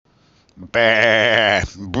Bah,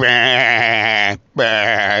 bah,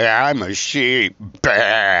 bah, I'm a sheep.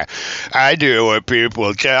 Bah, I do what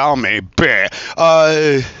people tell me. Bah.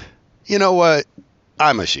 You know what?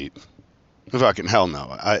 I'm a sheep. Fucking hell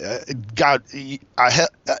no. God,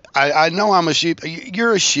 I know I'm a sheep.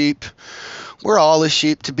 You're a sheep. We're all a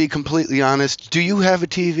sheep, to be completely honest. Do you have a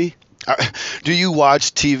TV? Do you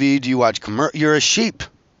watch TV? Do you watch commercial? You're a sheep.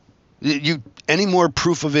 You any more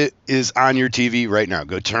proof of it is on your TV right now.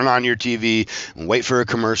 Go turn on your TV and wait for a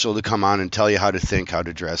commercial to come on and tell you how to think, how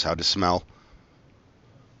to dress, how to smell.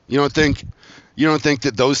 You don't think you don't think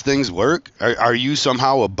that those things work? Are you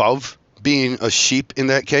somehow above being a sheep in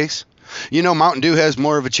that case? You know, Mountain Dew has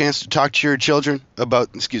more of a chance to talk to your children about,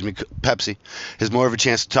 excuse me, Pepsi has more of a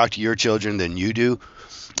chance to talk to your children than you do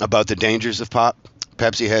about the dangers of pop.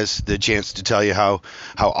 Pepsi has the chance to tell you how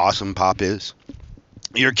awesome pop is.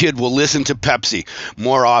 Your kid will listen to Pepsi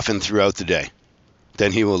more often throughout the day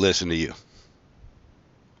than he will listen to you.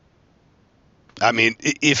 I mean,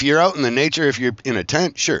 if you're out in the nature, if you're in a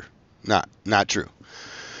tent, sure, not true.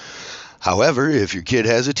 However, if your kid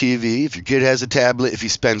has a TV, if your kid has a tablet, if he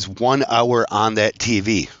spends 1 hour on that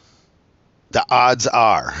TV, the odds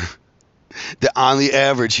are that on the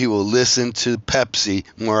average he will listen to Pepsi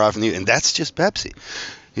more often than you, and that's just Pepsi.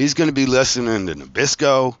 He's going to be listening to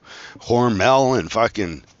Nabisco, Hormel, and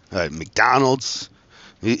fucking McDonald's.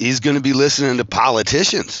 He's going to be listening to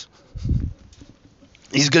politicians.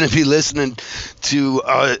 He's going to be listening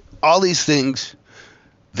to all these things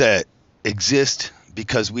that exist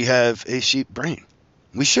because we have a sheep brain.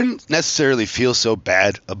 We shouldn't necessarily feel so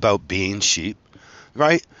bad about being sheep,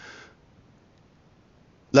 right?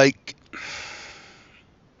 Like,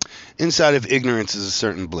 inside of ignorance is a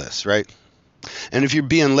certain bliss, right? And if you're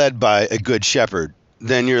being led by a good shepherd,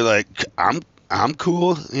 then you're like, I'm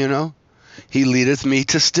cool, you know. He leadeth me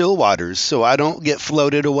to still waters, so I don't get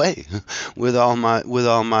floated away with all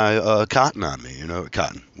my cotton on me, you know,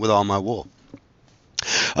 cotton with all my wool.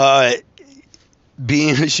 Uh,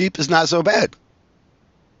 Being a sheep is not so bad.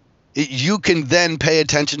 You can then pay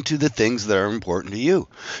attention to the things that are important to you.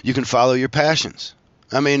 You can follow your passions.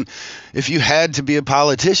 I mean, if you had to be a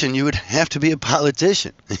politician, you would have to be a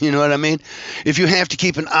politician. You know what I mean? If you have to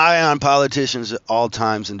keep an eye on politicians at all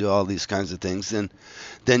times and do all these kinds of things,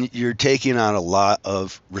 then you're taking on a lot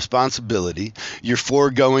of responsibility. You're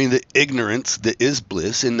foregoing the ignorance that is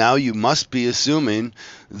bliss, and now you must be assuming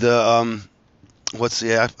the what's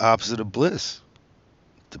the opposite of bliss?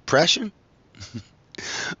 Depression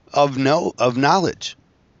of knowledge.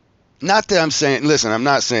 Not that I'm saying. Listen, I'm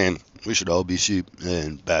not saying we should all be sheep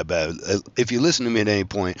and bad. If you listen to me at any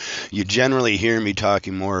point, you generally hear me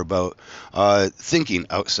talking more about thinking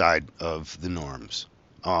outside of the norms.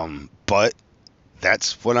 But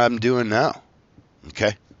that's what I'm doing now.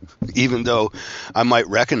 Okay? Even though I might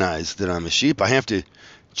recognize that I'm a sheep, I have to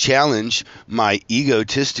challenge my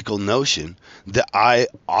egotistical notion that I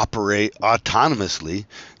operate autonomously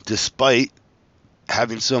despite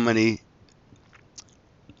having so many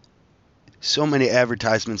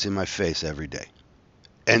advertisements in my face every day.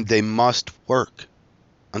 And they must work.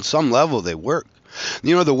 On some level, they work.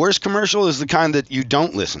 You know, the worst commercial is the kind that you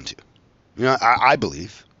don't listen to. You know, I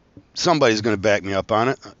believe. Somebody's going to back me up on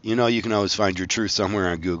it. You know, you can always find your truth somewhere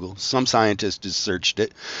on Google. Some scientist has searched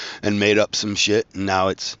it and made up some shit, and now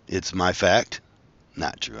it's my fact.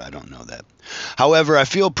 Not true. I don't know that. However, I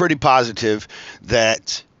feel pretty positive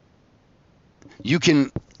that you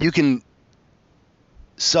can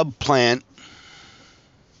supplant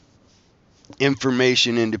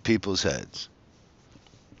information into people's heads.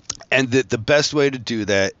 And that the best way to do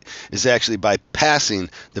that is actually by passing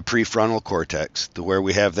the prefrontal cortex, to where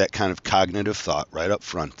we have that kind of cognitive thought right up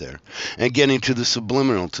front there, and getting to the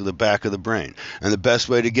subliminal, to the back of the brain. And the best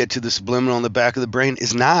way to get to the subliminal in the back of the brain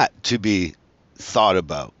is not to be thought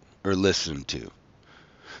about or listened to.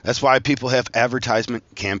 That's why people have advertisement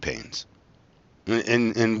campaigns.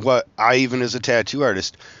 And what I, even as a tattoo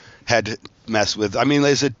artist, had to mess with. I mean,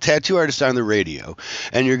 as a tattoo artist on the radio,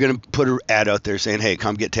 and you're going to put an ad out there saying, hey,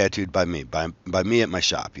 come get tattooed by me, by me at my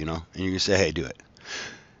shop, you know, and you're going to say, hey, do it.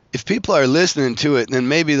 If people are listening to it, then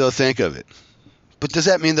maybe they'll think of it. But does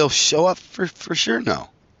that mean they'll show up for sure? No.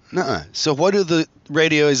 Nuh-uh. So what do the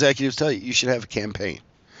radio executives tell you? You should have a campaign.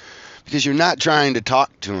 Because you're not trying to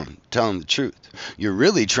talk to them, tell them the truth. You're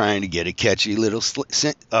really trying to get a catchy little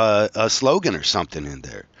a slogan or something in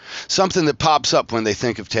there. Something that pops up when they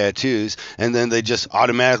think of tattoos, and then they just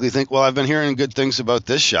automatically think, well, I've been hearing good things about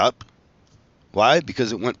this shop. Why?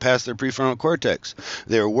 Because it went past their prefrontal cortex.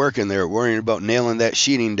 They were working. They were worrying about nailing that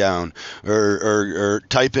sheeting down, or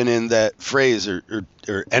typing in that phrase, or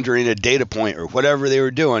entering a data point, or whatever they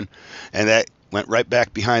were doing, and that went right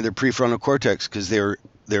back behind their prefrontal cortex because they're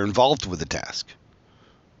involved with the task.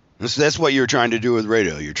 And so that's what you're trying to do with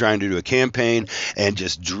radio. You're trying to do a campaign and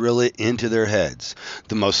just drill it into their heads.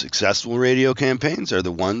 The most successful radio campaigns are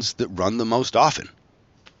the ones that run the most often.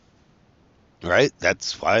 Right?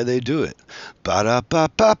 That's why they do it.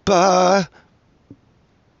 Ba-da-ba-ba-ba.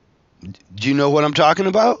 Do you know what I'm talking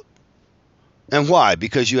about? And why?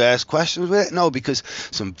 Because you ask questions with it? No, because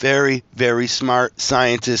some very, very smart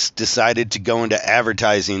scientists decided to go into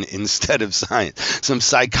advertising instead of science. Some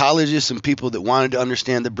psychologists, some people that wanted to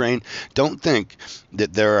understand the brain. Don't think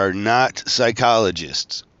that there are not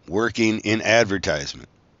psychologists working in advertisement.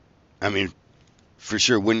 I mean, for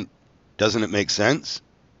sure, doesn't it make sense?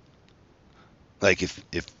 Like if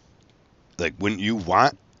wouldn't you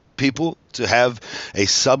want people to have a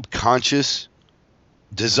subconscious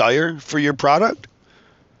desire for your product?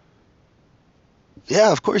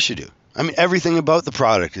 Yeah, of course you do. I mean, everything about the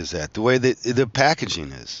product is that. The way that the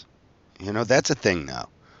packaging is. That's a thing now.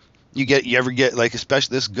 You ever get, like,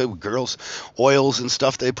 especially this good girls, oils and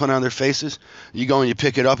stuff they put on their faces. You go and you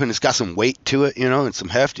pick it up and it's got some weight to it, and some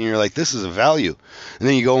heft, and you're like, this is a value. And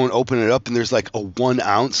then you go and open it up and there's like a 1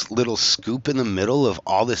 ounce little scoop in the middle of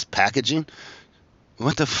all this packaging.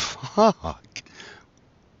 What the fuck?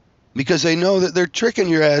 Because they know that they're tricking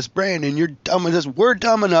your ass brain, and we're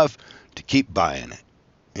dumb enough to keep buying it,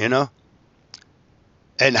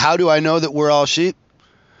 And how do I know that we're all sheep?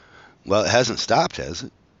 Well, it hasn't stopped, has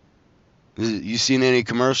it? You seen any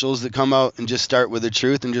commercials that come out and just start with the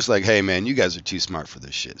truth and just like, hey man, you guys are too smart for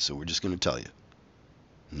this shit, so we're just going to tell you?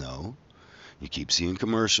 No. You keep seeing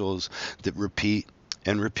commercials that repeat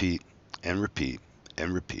and repeat and repeat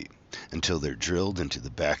and repeat until they're drilled into the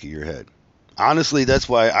back of your head. Honestly, that's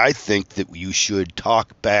why I think that you should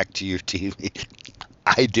talk back to your TV.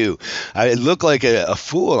 I do. I look like a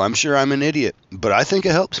fool. I'm sure I'm an idiot, but I think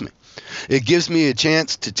it helps me. It gives me a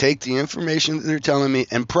chance to take the information that they're telling me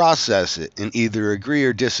and process it and either agree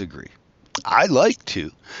or disagree. I like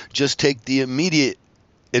to just take the immediate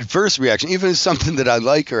adverse reaction, even if it's something that I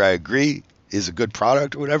like or I agree is a good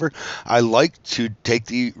product or whatever. I like to take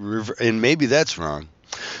and maybe that's wrong,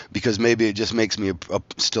 because maybe it just makes me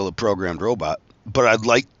still a programmed robot. But I'd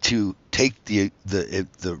like to take the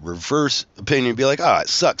reverse opinion and be like, it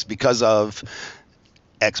sucks because of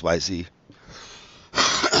XYZ.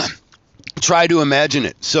 Try to imagine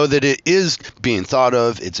it so that it is being thought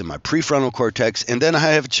of, it's in my prefrontal cortex, and then I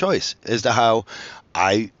have a choice as to how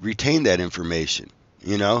I retain that information.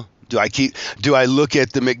 Do I look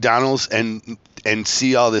at the McDonald's and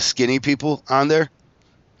see all the skinny people on there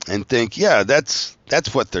and think, yeah, that's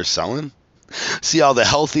what they're selling? See all the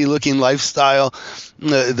healthy looking lifestyle,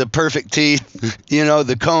 the perfect teeth,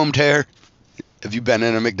 the combed hair. Have you been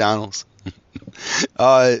in a McDonald's?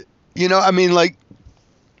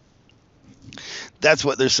 That's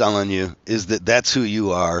what they're selling you, is that's who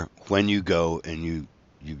you are when you go and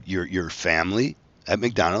you're family at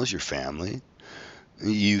McDonald's, your family.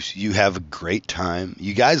 You have a great time.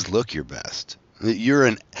 You guys look your best. You're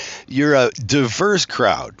a diverse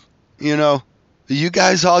crowd, You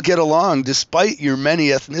guys all get along despite your many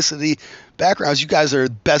ethnicity backgrounds. You guys are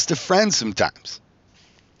best of friends sometimes.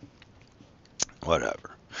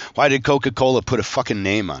 Whatever. Why did Coca-Cola put a fucking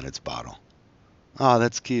name on its bottle? Oh,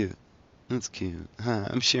 that's cute. That's cute.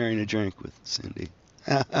 I'm sharing a drink with Cindy.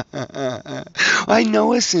 I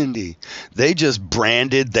know a Cindy. They just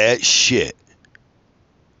branded that shit.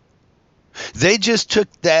 They just took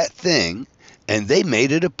that thing and they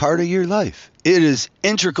made it a part of your life. It is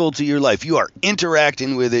integral to your life. You are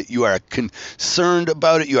interacting with it. You are concerned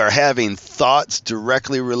about it. You are having thoughts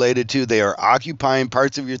directly related to. They are occupying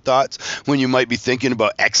parts of your thoughts when you might be thinking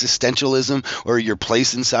about existentialism or your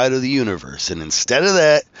place inside of the universe. And instead of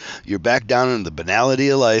that, you're back down in the banality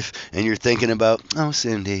of life and you're thinking about, oh,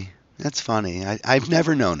 Cindy, that's funny. I've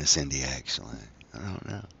never known a Cindy, actually. I don't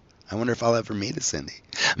know. I wonder if I'll ever meet a Cindy.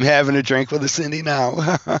 I'm having a drink with a Cindy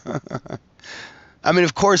now. I mean,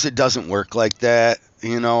 of course it doesn't work like that.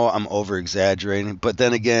 I'm over-exaggerating. But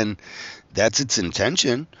then again, that's its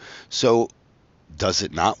intention. So does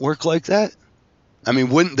it not work like that? I mean,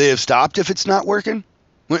 wouldn't they have stopped if it's not working?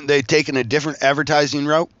 Wouldn't they have taken a different advertising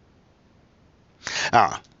route?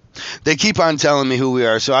 They keep on telling me who we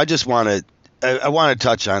are, so I just want to I want to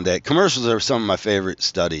touch on that. Commercials are some of my favorite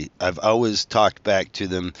study. I've always talked back to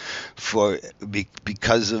them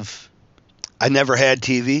because of I never had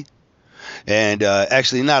TV. And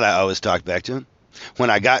actually, not I always talked back to them.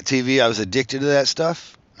 When I got TV, I was addicted to that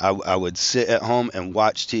stuff. I would sit at home and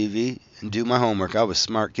watch TV and do my homework. I was a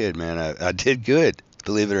smart kid, man. I did good.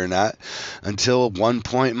 believe it or not, until one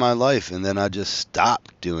point in my life, and then I just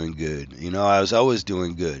stopped doing good. I was always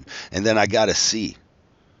doing good, and then I got a C,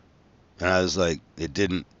 and I was like, it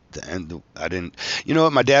didn't. And I didn't. You know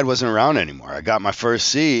what? My dad wasn't around anymore. I got my first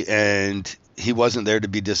C, and he wasn't there to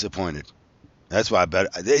be disappointed. That's why I bet.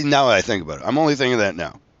 Now that I think about it, I'm only thinking that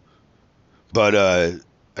now. But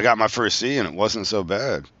I got my first C, and it wasn't so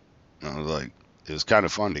bad. I was like, it was kind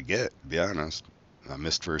of fun to get, to be honest. I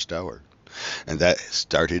missed first hour. And that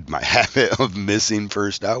started my habit of missing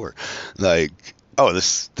first hour. Like, oh,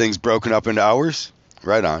 this thing's broken up into hours?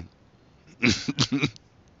 Right on.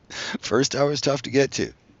 First hour is tough to get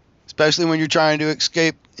to, especially when you're trying to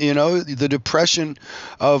escape, the depression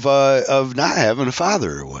of not having a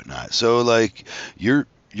father or whatnot. So like you're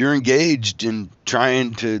engaged in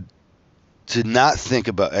trying to not think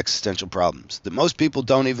about existential problems that most people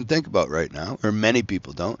don't even think about right now, or many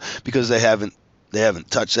people don't, because they haven't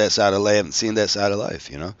touched that side of life, haven't seen that side of life,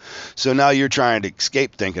 So now you're trying to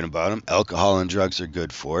escape thinking about them. Alcohol and drugs are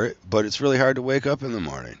good for it, but it's really hard to wake up in the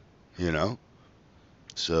morning,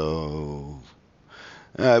 So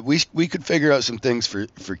we could figure out some things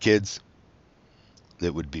for kids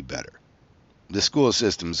that would be better. The school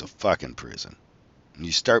system's a fucking prison.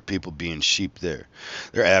 You start people being sheep there.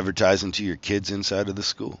 They're advertising to your kids inside of the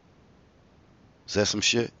school. Is that some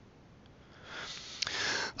shit?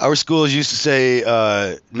 Our schools used to say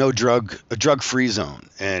a drug-free zone,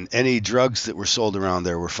 and any drugs that were sold around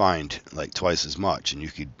there were fined like twice as much. And you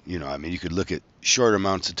could, you could look at short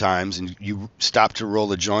amounts of times, and you stopped to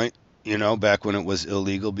roll a joint, back when it was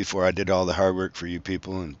illegal, before I did all the hard work for you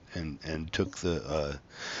people and took the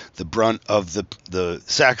brunt of the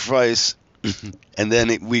sacrifice, and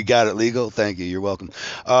then we got it legal. Thank you. You're welcome.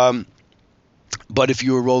 But if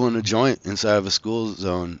you were rolling a joint inside of a school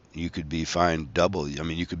zone, you could be fined double. I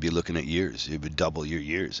mean, you could be looking at years. You would double your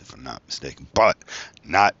years, if I'm not mistaken. But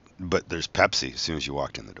there's Pepsi as soon as you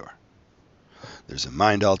walked in the door. There's a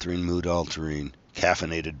mind-altering, mood-altering,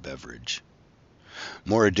 caffeinated beverage.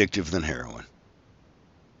 More addictive than heroin.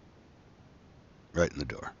 Right in the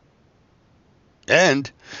door.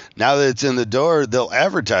 And now that it's in the door, they'll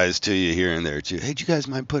advertise to you here and there too. Hey, do you guys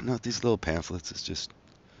mind putting out these little pamphlets? It's just...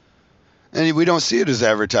 And we don't see it as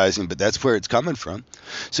advertising, but that's where it's coming from.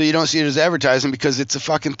 So you don't see it as advertising because it's a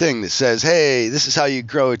fucking thing that says, hey, this is how you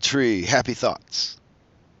grow a tree. Happy thoughts.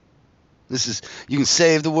 You can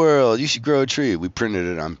save the world. You should grow a tree. We printed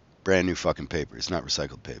it on brand new fucking paper. It's not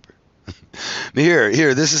recycled paper. But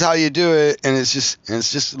here, this is how you do it. And it's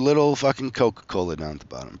just a little fucking Coca-Cola down at the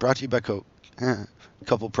bottom. Brought to you by Coke. A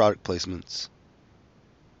couple product placements.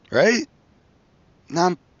 Right?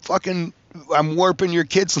 Now I'm warping your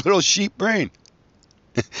kid's little sheep brain.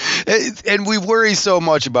 And we worry so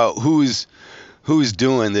much about who's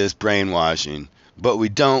doing this brainwashing, but we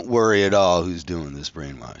don't worry at all who's doing this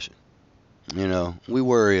brainwashing. We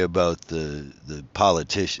worry about the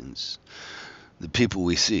politicians, the people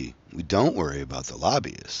we see. We don't worry about the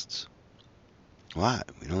lobbyists. Why?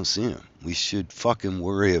 We don't see them. We should fucking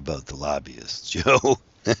worry about the lobbyists, Joe.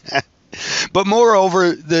 But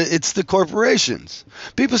moreover, it's the corporations.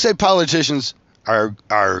 People say politicians are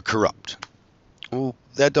corrupt. Well,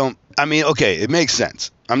 okay, it makes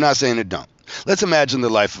sense. I'm not saying it don't. Let's imagine the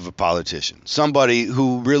life of a politician. Somebody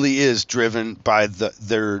who really is driven by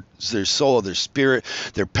their soul, their spirit,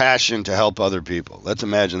 their passion to help other people. Let's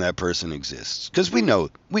imagine that person exists. Because we know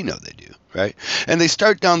they do, right? And they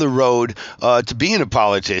start down the road to being a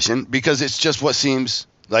politician because it's just what seems...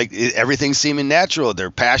 Like everything's seeming natural. Their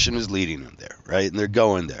passion is leading them there, right? And they're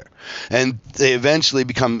going there. And they eventually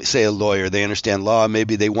become, say, a lawyer. They understand law.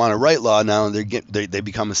 Maybe they want to write law now, and they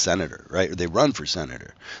become a senator, right? Or they run for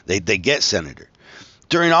senator. They get senator.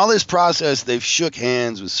 During all this process, they've shook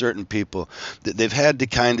hands with certain people that they've had to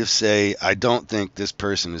kind of say, I don't think this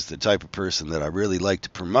person is the type of person that I really like to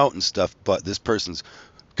promote and stuff, but this person's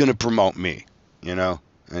going to promote me,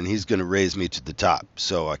 and he's going to raise me to the top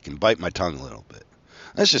so I can bite my tongue a little bit.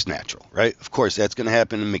 That's just natural, right? Of course, that's going to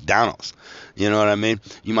happen in McDonald's. You know what I mean?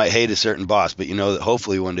 You might hate a certain boss, but you know that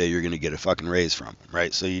hopefully one day you're going to get a fucking raise from him,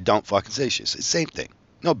 right? So you don't fucking say shit. It's the same thing.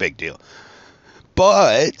 No big deal.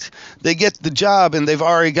 But they get the job, and they've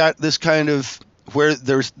already got this kind of where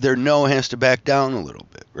their no has to back down a little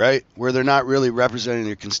bit, right? Where they're not really representing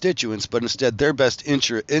their constituents, but instead their best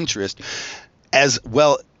interest as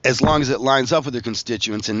well, as long as it lines up with their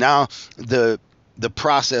constituents. And now the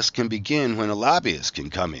process can begin when a lobbyist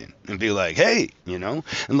can come in and be like, hey, and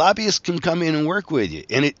lobbyists can come in and work with you.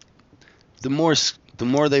 And the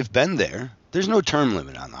more they've been there, there's no term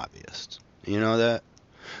limit on lobbyists. You know that?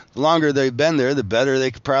 The longer they've been there, the better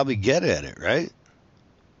they could probably get at it, right?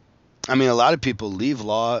 I mean, a lot of people leave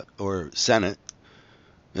law or Senate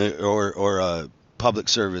or public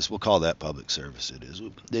service. We'll call that public service. It is.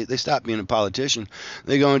 They stop being a politician.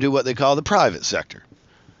 They go into what they call the private sector,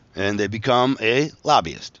 and they become a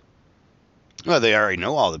lobbyist. Well, they already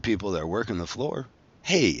know all the people that are working the floor.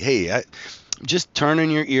 Hey, just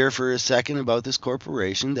turning your ear for a second about this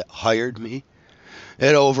corporation that hired me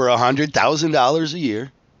at over $100,000 a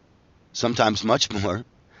year, sometimes much more,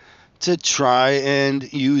 to try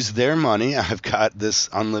and use their money. I've got this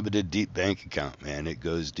unlimited deep bank account, man. It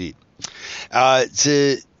goes deep.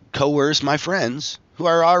 To coerce my friends who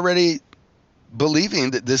are already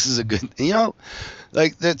believing that this is a good,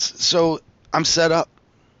 like that's so I'm set up.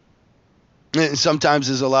 And sometimes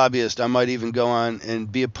as a lobbyist, I might even go on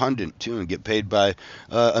and be a pundit too and get paid by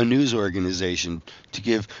a news organization to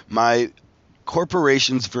give my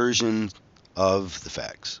corporation's version of the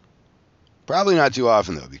facts. Probably not too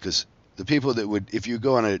often though, because the people that would, if you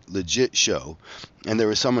go on a legit show and there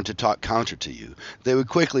was someone to talk counter to you, they would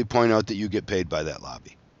quickly point out that you get paid by that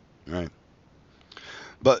lobby, right?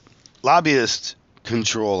 But lobbyists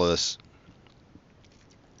control us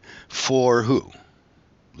for who?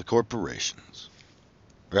 The corporations,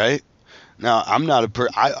 right? Now, I'm not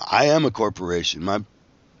I am a corporation. I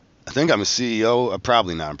think I'm a CEO.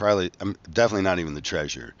 Probably not. I'm definitely not even the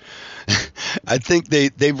treasurer. I think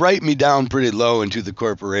they write me down pretty low into the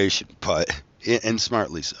corporation, but and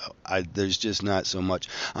smartly so. There's just not so much.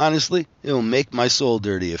 Honestly, it'll make my soul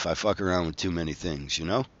dirty if I fuck around with too many things,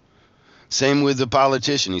 Same with the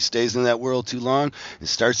politician. He stays in that world too long and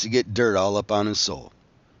starts to get dirt all up on his soul.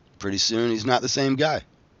 Pretty soon, he's not the same guy.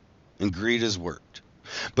 And greed has worked.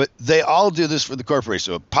 But they all do this for the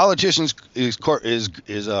corporation. So a politician is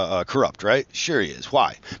corrupt, right? Sure he is.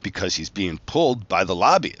 Why? Because he's being pulled by the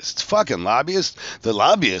lobbyists. Fucking lobbyists. The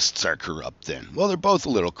lobbyists are corrupt then. Well, they're both a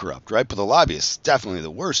little corrupt, right? But the lobbyists, definitely the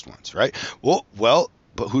worst ones, right? Well,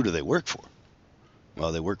 but who do they work for?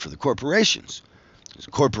 Well, they work for the corporations.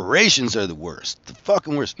 Corporations are the worst. The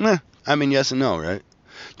fucking worst. Yes and no, right?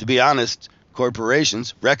 To be honest,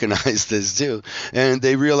 corporations recognize this too, and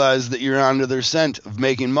they realize that you're onto their scent of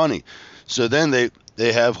making money. So then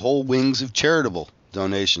they have whole wings of charitable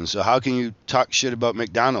donations. So how can you talk shit about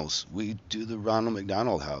McDonald's? We do the Ronald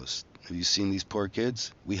McDonald House. Have you seen these poor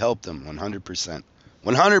kids? We help them 100%.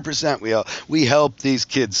 100% we help these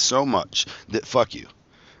kids so much that fuck you.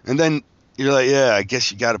 And then you're like, yeah, I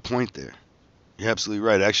guess you got a point there. You're absolutely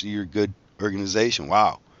right. Actually, you're a good organization.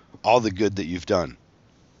 Wow. All the good that you've done.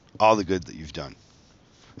 All the good that you've done.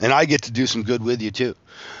 And I get to do some good with you too.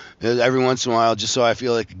 Every once in a while, just so I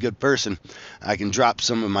feel like a good person, I can drop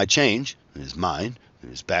some of my change. It is mine. It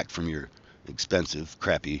is back from your expensive,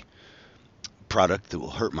 crappy product that will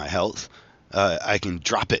hurt my health. I can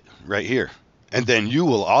drop it right here. And then you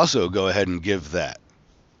will also go ahead and give that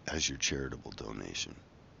as your charitable donation.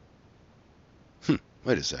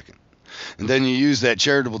 Wait a second. And then you use that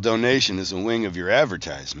charitable donation as a wing of your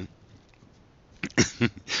advertisement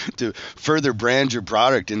to further brand your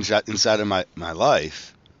product inside of my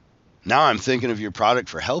life. Now I'm thinking of your product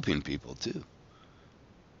for helping people too.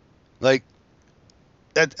 Like,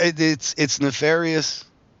 it's nefarious.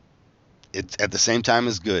 It's at the same time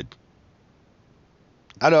as good.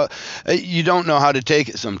 You don't know how to take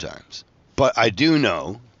it sometimes, but I do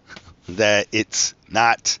know that it's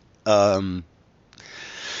not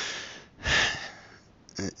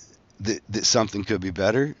that something could be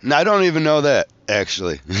better. And I don't even know that,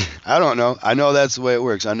 actually. I don't know. I know that's the way it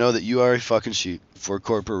works. I know that you are a fucking sheep for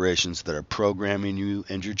corporations that are programming you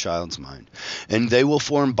and your child's mind. And they will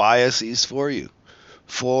form biases for you,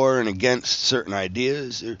 for and against certain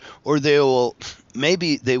ideas, or they will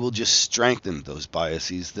just strengthen those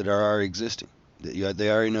biases that are already existing, that they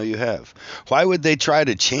already know you have. Why would they try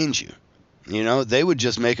to change you? They would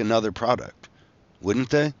just make another product, wouldn't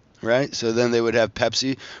they? Right? So then they would have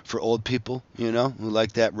Pepsi for old people, who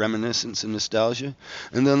like that reminiscence and nostalgia.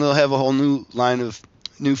 And then they'll have a whole new line of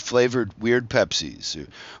new flavored weird Pepsis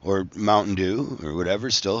or Mountain Dew or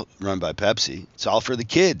whatever, still run by Pepsi. It's all for the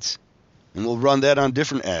kids. And we'll run that on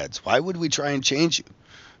different ads. Why would we try and change you?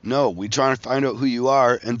 No, we try and find out who you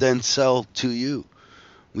are and then sell to you.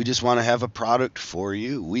 We just want to have a product for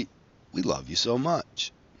you. We love you so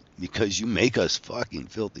much because you make us fucking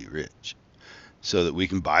filthy rich. So that we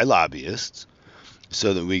can buy lobbyists,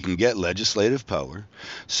 so that we can get legislative power,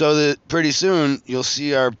 so that pretty soon you'll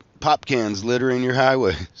see our pop cans littering your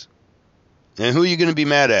highways. And who are you going to be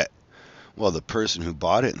mad at? Well, the person who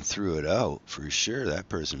bought it and threw it out, for sure. That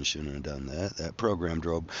person shouldn't have done that.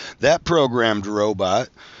 That programmed robot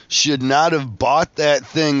should not have bought that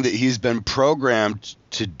thing that he's been programmed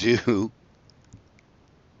to do.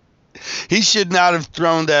 He should not have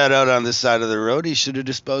thrown that out on the side of the road. He should have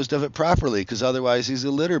disposed of it properly, because otherwise he's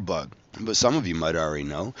a litter bug. But some of you might already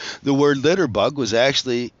know the word litter bug was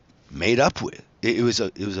actually made up with. It was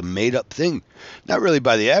a made up thing, not really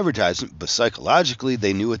by the advertisement, but psychologically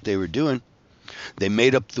they knew what they were doing. They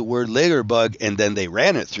made up the word litter bug, and then they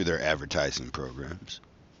ran it through their advertising programs.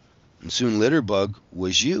 And soon litter bug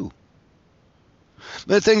was you.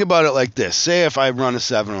 But think about it like this. Say if I run a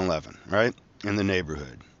 7-Eleven, right, in the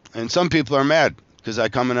neighborhood. And some people are mad because I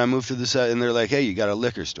come and I move to the set and they're like, hey, you got a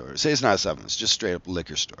liquor store. Say it's not a 7, it's just straight up a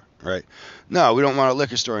liquor store, right? No, we don't want a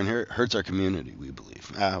liquor store in here. It hurts our community, we believe.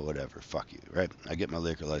 Whatever, fuck you, right? I get my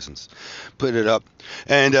liquor license, put it up,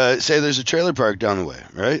 and say there's a trailer park down the way,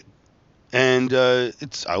 right? And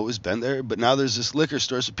it's always been there, but now there's this liquor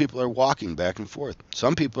store, so people are walking back and forth.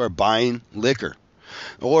 Some people are buying liquor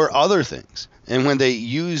or other things. And when they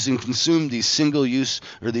use and consume these single-use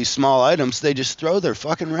or these small items, they just throw their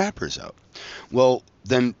fucking wrappers out. Well,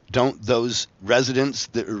 then don't those residents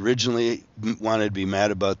that originally wanted to be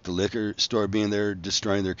mad about the liquor store being there,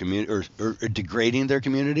 destroying their community or degrading their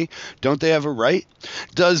community, don't they have a right?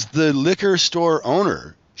 Does the liquor store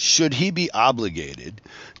owner, should he be obligated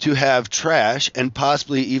to have trash and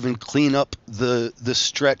possibly even clean up the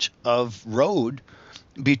stretch of road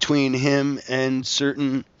between him and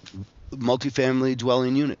certain multifamily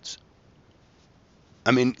dwelling units?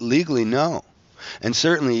 I mean, legally, no. And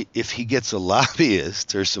certainly, if he gets a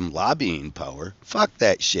lobbyist or some lobbying power, fuck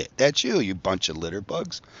that shit. That's you bunch of litter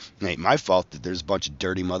bugs. It ain't my fault that there's a bunch of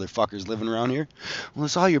dirty motherfuckers living around here. Well,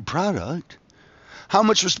 it's all your product. How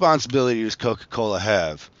much responsibility does Coca-Cola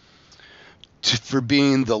have for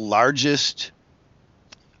being the largest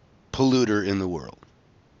polluter in the world?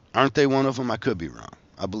 Aren't they one of them? I could be wrong.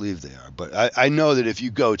 I believe they are. But I know that if you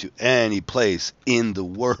go to any place in the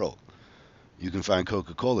world, you can find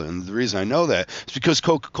Coca-Cola. And the reason I know that is because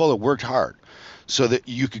Coca-Cola worked hard so that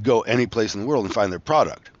you could go any place in the world and find their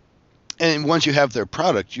product. And once you have their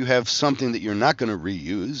product, you have something that you're not going to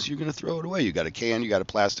reuse. You're going to throw it away. You got a can, you got a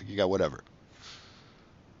plastic, you got whatever.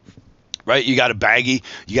 Right? You got a baggie,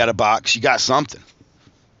 you got a box, you got something.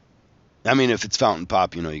 I mean, if it's fountain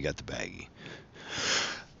pop, you know you got the baggie.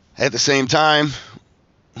 At the same time,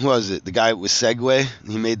 who was it? The guy with Segway.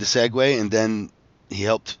 He made the Segway, and then he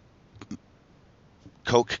helped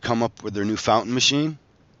Coke come up with their new fountain machine,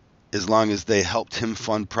 as long as they helped him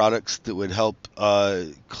fund products that would help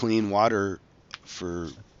clean water for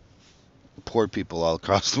poor people all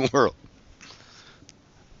across the world.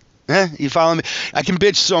 You follow me? I can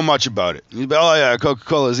bitch so much about it. You'd be, oh yeah,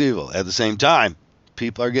 Coca-Cola is evil. At the same time,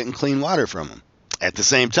 people are getting clean water from them. At the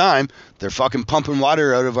same time, they're fucking pumping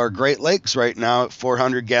water out of our Great Lakes right now at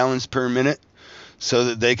 400 gallons per minute so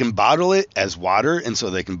that they can bottle it as water and so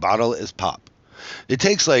they can bottle it as pop. It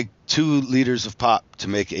takes like 2 liters of pop to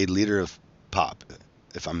make a liter of pop,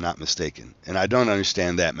 if I'm not mistaken. And I don't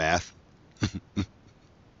understand that math.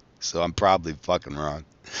 So I'm probably fucking wrong.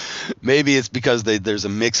 Maybe it's because there's a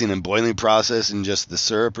mixing and boiling process in just the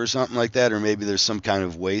syrup or something like that, or maybe there's some kind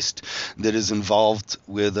of waste that is involved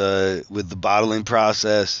with the bottling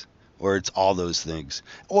process, or it's all those things.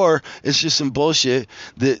 Or it's just some bullshit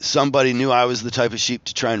that somebody knew I was the type of sheep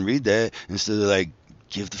to try and read that, instead of like,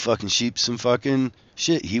 give the fucking sheep some fucking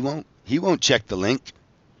shit. He won't check the link.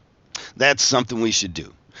 That's something we should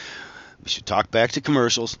do. We should talk back to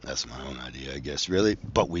commercials. That's my own idea, I guess, really.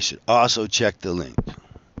 But we should also check the link.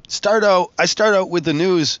 I start out with the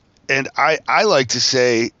news, and I like to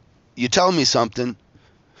say, you tell me something,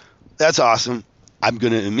 that's awesome. I'm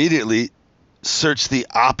going to immediately search the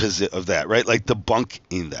opposite of that, right? Like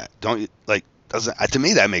debunking that. Don't you, like, doesn't, to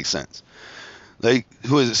me, that makes sense. Like,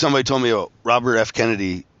 who is it? Somebody told me about Robert F.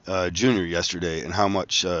 Kennedy Jr. yesterday, and how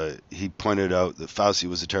much he pointed out that Fauci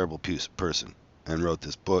was a terrible person and wrote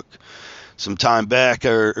this book some time back,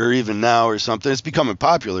 or even now or something. It's becoming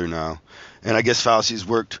popular now. And I guess Fauci's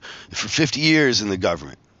worked for 50 years in the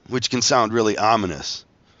government, which can sound really ominous.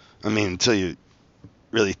 I mean, until you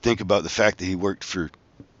really think about the fact that he worked for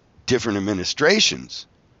different administrations,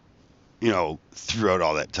 throughout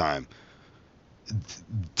all that time.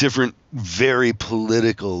 Different, very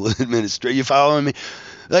political administration. You following me?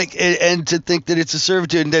 Like, and to think that it's a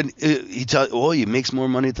servitude, and then he he makes more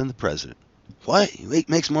money than the president. What? He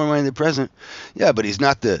makes more money than the president? Yeah, but he's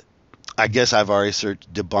not the. I guess I've already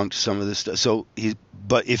debunked some of this stuff.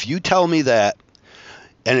 But if you tell me that,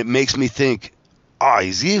 and it makes me think,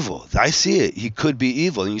 he's evil. I see it. He could be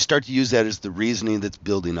evil, and you start to use that as the reasoning that's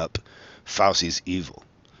building up Fauci's evil.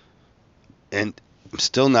 And I'm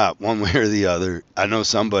still not one way or the other. I know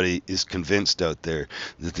somebody is convinced out there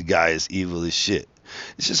that the guy is evil as shit.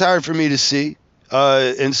 It's just hard for me to see.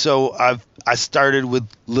 And so I started with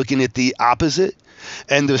looking at the opposite,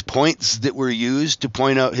 and the points that were used to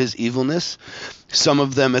point out his evilness, some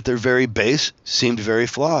of them at their very base seemed very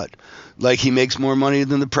flawed. Like, he makes more money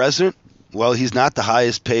than the president. Well, he's not the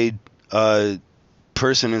highest paid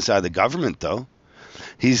person inside the government, though.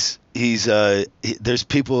 There's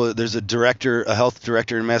people, there's a health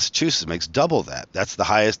director in Massachusetts makes double that. That's the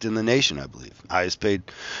highest in the nation, I believe. Highest paid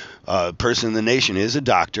person in the nation is a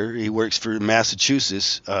doctor. He works for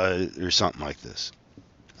Massachusetts or something like this.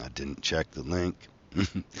 I didn't check the link.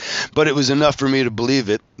 But it was enough for me to believe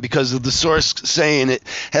it because of the source saying it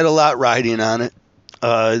had a lot riding on it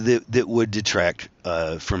that would detract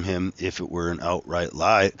from him if it were an outright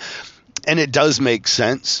lie. And it does make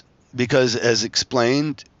sense because, as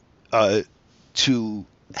explained, to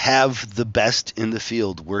have the best in the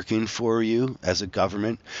field working for you as a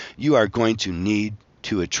government, you are going to need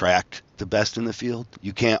to attract the best in the field.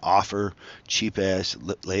 You can't offer cheap-ass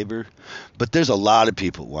labor. But there's a lot of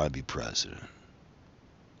people who want to be president.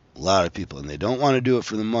 A lot of people. And they don't want to do it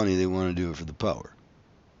for the money. They want to do it for the power.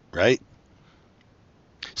 Right?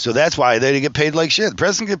 So that's why they get paid like shit. The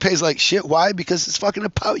president gets paid like shit. Why? Because it's fucking a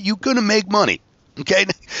power. You're going to make money. Okay?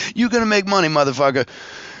 You're going to make money, motherfucker.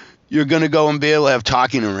 You're going to go and be able to have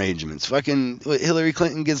talking arrangements. Fucking Hillary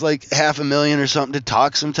Clinton gets like $500,000 or something to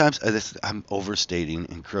talk sometimes. I'm overstating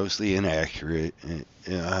and grossly inaccurate.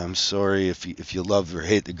 I'm sorry if you love or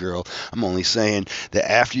hate the girl. I'm only saying that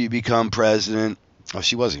after you become president,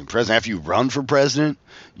 she wasn't even president. After you run for president,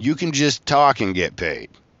 you can just talk and get paid.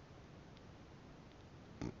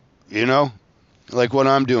 You know? Like what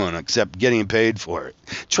I'm doing, except getting paid for it.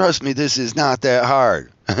 Trust me, this is not that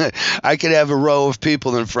hard. I could have a row of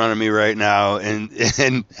people in front of me right now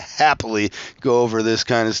and happily go over this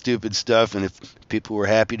kind of stupid stuff. And if people were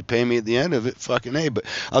happy to pay me at the end of it, fucking A. But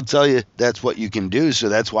I'll tell you, that's what you can do. So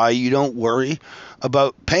that's why you don't worry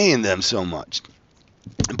about paying them so much.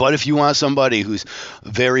 But if you want somebody who's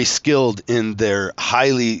very skilled in their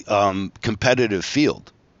highly competitive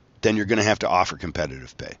field, then you're going to have to offer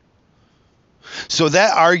competitive pay. So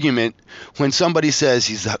that argument, when somebody says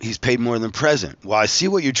he's paid more than president, well, I see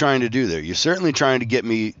what you're trying to do there. You're certainly trying to get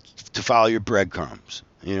me to follow your breadcrumbs,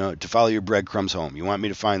 to follow your breadcrumbs home. You want me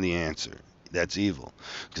to find the answer. That's evil,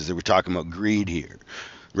 because they were talking about greed here,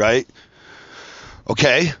 right?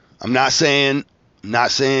 Okay, I'm not saying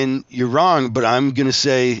you're wrong, but I'm going to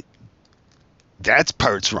say that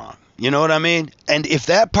part's wrong. You know what I mean? And if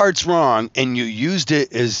that part's wrong and you used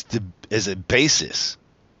it as a basis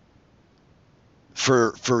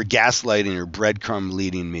for gaslighting or breadcrumb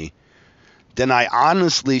leading me, then I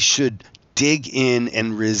honestly should dig in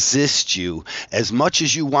and resist you as much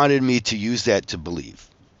as you wanted me to use that to believe.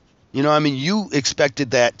 You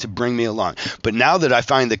expected that to bring me along. But now that I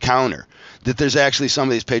find the counter, that there's actually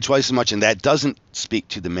somebody who's paid twice as much and that doesn't speak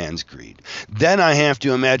to the man's greed, then I have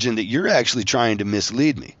to imagine that you're actually trying to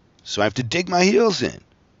mislead me. So I have to dig my heels in,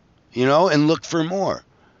 and look for more.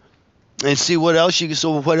 And see what else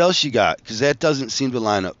what else you got? Because that doesn't seem to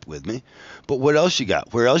line up with me. But what else you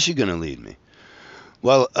got? Where else you going to lead me?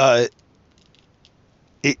 Well,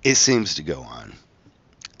 it seems to go on.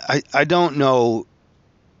 I don't know.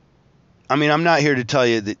 I'm not here to tell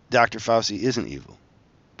you that Dr. Fauci isn't evil.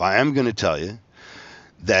 But I am going to tell you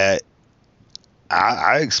that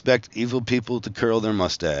I expect evil people to curl their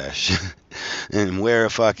mustache and wear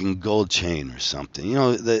a fucking gold chain or something.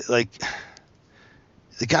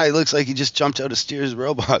 The guy looks like he just jumped out of Steers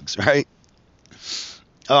Roblox, right?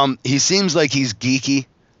 He seems like he's geeky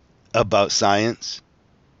about science,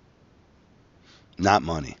 not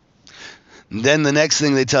money. And then the next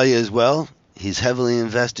thing they tell you is, well, he's heavily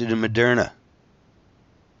invested in Moderna.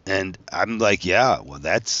 And I'm like, yeah, well,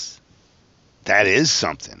 that is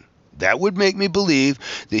something. That would make me believe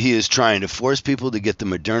that he is trying to force people to get the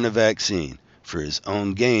Moderna vaccine for his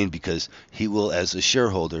own gain, because he will, as a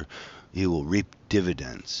shareholder, he will reap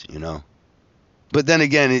dividends, But then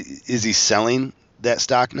again, is he selling that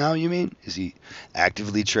stock now, you mean? Is he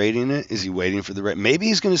actively trading it? Is he waiting for the right... Maybe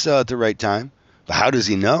he's going to sell at the right time. But how does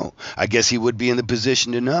he know? I guess he would be in the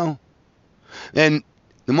position to know. And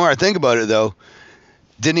the more I think about it, though,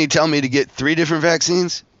 didn't he tell me to get 3 different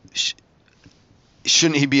vaccines?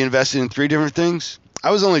 Shouldn't he be invested in 3 different things? I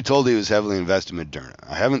was only told he was heavily invested in Moderna.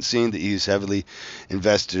 I haven't seen that he's heavily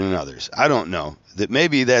invested in others. I don't know. That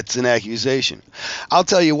maybe that's an accusation. I'll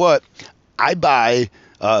tell you what. I buy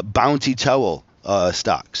Bounty Towel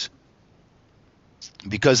stocks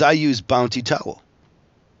because I use Bounty Towel.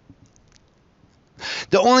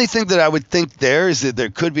 The only thing that I would think there is that there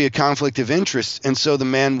could be a conflict of interest, and so the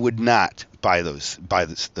man would not buy those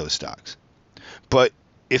stocks. But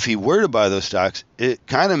if he were to buy those stocks, it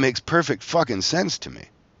kind of makes perfect fucking sense to me.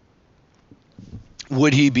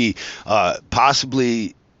 Would he be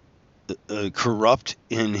possibly corrupt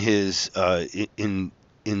in his in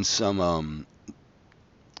some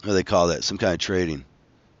what do they call that? Some kind of trading,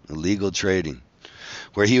 illegal trading,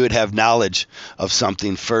 where he would have knowledge of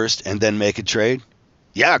something first and then make a trade?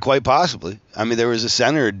 Yeah, quite possibly. I mean, there was a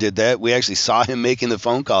senator who did that. We actually saw him making the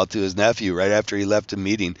phone call to his nephew right after he left a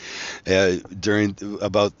meeting during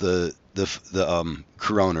about the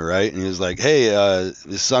corona, right? And he was like, "Hey,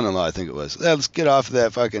 his son-in-law, I think it was, let's get off of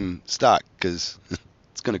that fucking stock because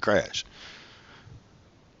it's gonna crash."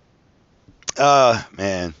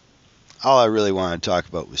 Man, all I really wanted to talk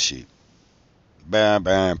about was sheep. Bam,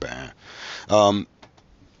 bam, bam. Um,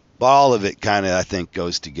 all of it kind of, I think,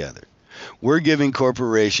 goes together. We're giving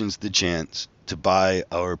corporations the chance to buy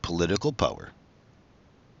our political power,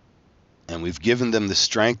 and we've given them the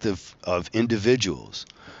strength of individuals,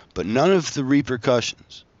 but none of the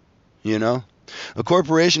repercussions, you know? A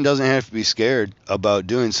corporation doesn't have to be scared about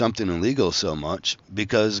doing something illegal so much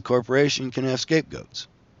because a corporation can have scapegoats.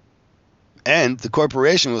 And the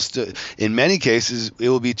corporation will still, in many cases, it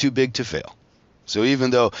will be too big to fail. So even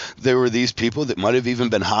though there were these people that might have even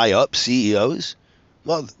been high up CEOs,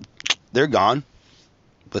 well, they're gone.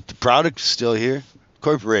 But the product's still here.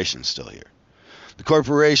 Corporation's still here. The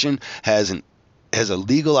corporation has a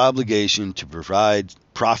legal obligation to provide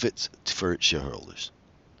profits for its shareholders,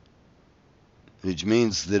 which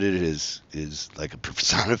means that it is like a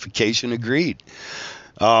personification of greed.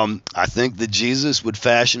 I think that Jesus would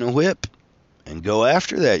fashion a whip and go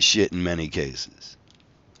after that shit in many cases.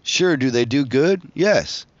 Sure, do they do good?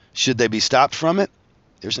 Yes. Should they be stopped from it?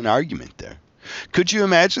 There's an argument there. Could you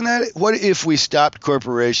imagine that? What if we stopped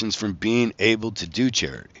corporations from being able to do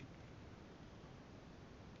charity?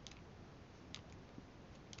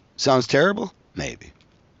 Sounds terrible? Maybe.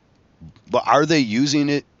 But are they using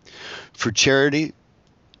it for charity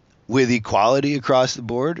with equality across the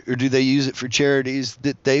board? Or do they use it for charities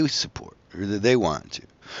that they support or that they want to?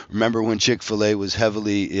 Remember when Chick-fil-A was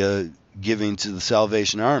heavily giving to the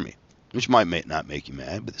Salvation Army, which might not make you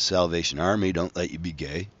mad, but the Salvation Army don't let you be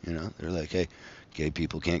gay. You know, they're like, hey, gay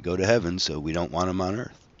people can't go to heaven, so we don't want them on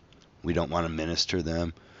earth. We don't want to minister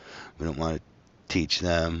them. We don't want to teach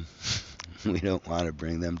them. We don't want to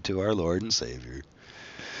bring them to our Lord and Savior.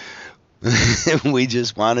 We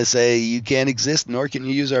just want to say you can't exist, nor can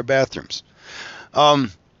you use our bathrooms. I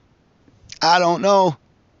don't know.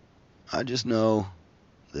 I just know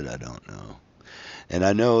that I don't know. And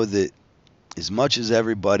I know that as much as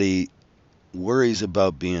everybody worries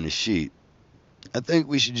about being a sheep, I think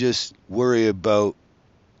we should just worry about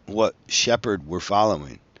what shepherd we're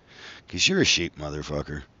following. Because you're a sheep,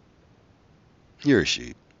 motherfucker. You're a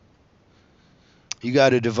sheep. You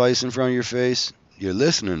got a device in front of your face. You're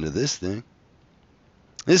listening to this thing.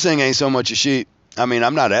 This thing ain't so much a sheep. I mean,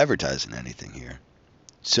 I'm not advertising anything here.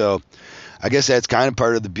 So I guess that's kind of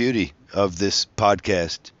part of the beauty of this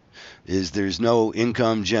podcast is there's no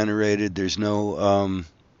income generated. There's no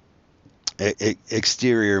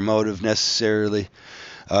exterior motive necessarily,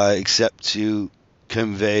 except to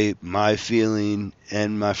convey my feeling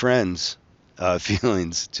and my friends'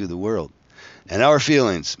 feelings to the world. And our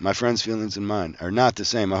feelings, my friends' feelings and mine, are not the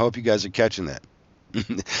same. I hope you guys are catching that.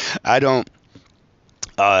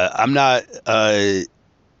 I'm not, I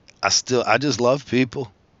just love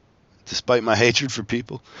people, despite my hatred for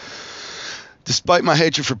people. Despite my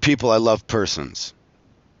hatred for people, I love persons.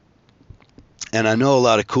 And I know a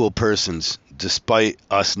lot of cool persons, despite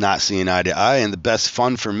us not seeing eye to eye. And the best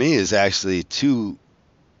fun for me is actually to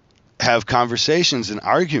have conversations and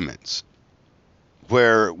arguments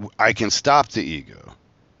where I can stop the ego.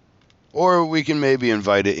 Or we can maybe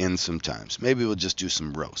invite it in sometimes. Maybe we'll just do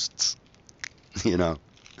some roasts, you know.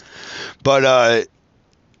 But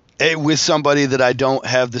with somebody that I don't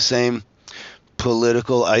have the same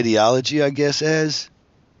political ideology, I guess, as,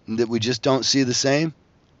 that we just don't see the same,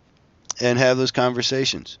 and have those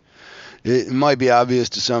conversations. It might be obvious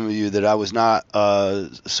to some of you that I was not a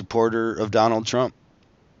supporter of Donald Trump,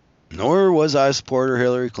 nor was I a supporter of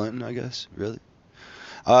Hillary Clinton, I guess, really.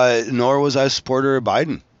 Nor was I a supporter of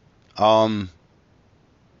Biden.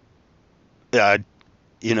 Yeah,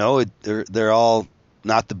 you know, they're all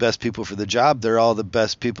not the best people for the job. They're all the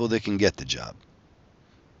best people that can get the job.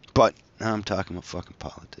 But now I'm talking about fucking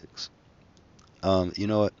politics. You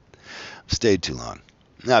know what? I've stayed too long.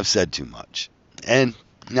 I've said too much. And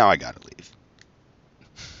now I gotta leave.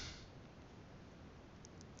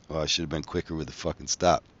 Well, I should have been quicker with the fucking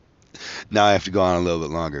stop. Now I have to go on a little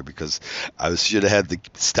bit longer because I should have had the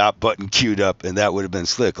stop button queued up, and that would have been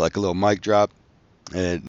slick, like a little mic drop. And